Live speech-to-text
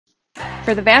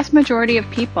For the vast majority of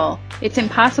people, it's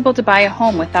impossible to buy a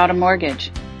home without a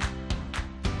mortgage.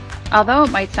 Although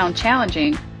it might sound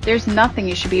challenging, there's nothing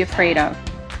you should be afraid of.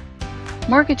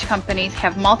 Mortgage companies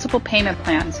have multiple payment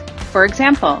plans, for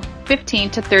example, 15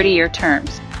 to 30-year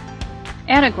terms.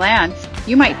 At a glance,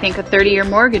 you might think a 30-year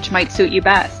mortgage might suit you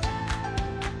best.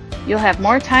 You'll have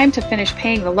more time to finish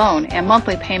paying the loan and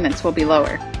monthly payments will be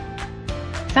lower.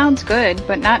 Sounds good,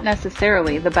 but not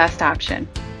necessarily the best option.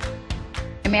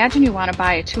 Imagine you want to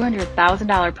buy a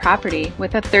 $200,000 property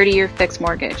with a 30-year fixed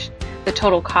mortgage. The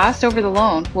total cost over the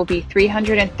loan will be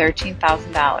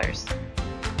 $313,000.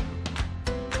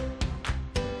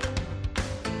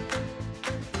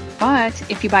 But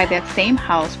if you buy that same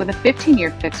house with a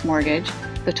 15-year fixed mortgage,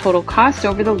 the total cost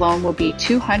over the loan will be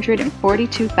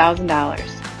 $242,000.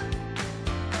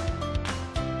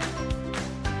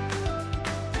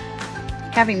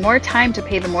 Having more time to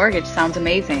pay the mortgage sounds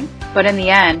amazing, but in the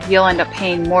end, you'll end up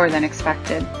paying more than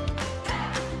expected.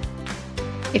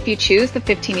 If you choose the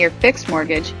 15-year fixed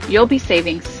mortgage, you'll be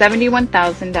saving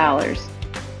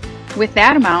 $71,000. With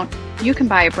that amount, you can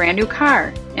buy a brand new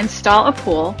car, install a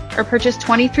pool, or purchase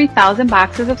 23,000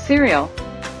 boxes of cereal.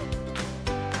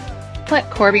 Let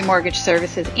Corby Mortgage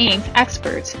Services, Inc.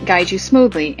 experts guide you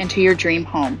smoothly into your dream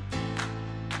home.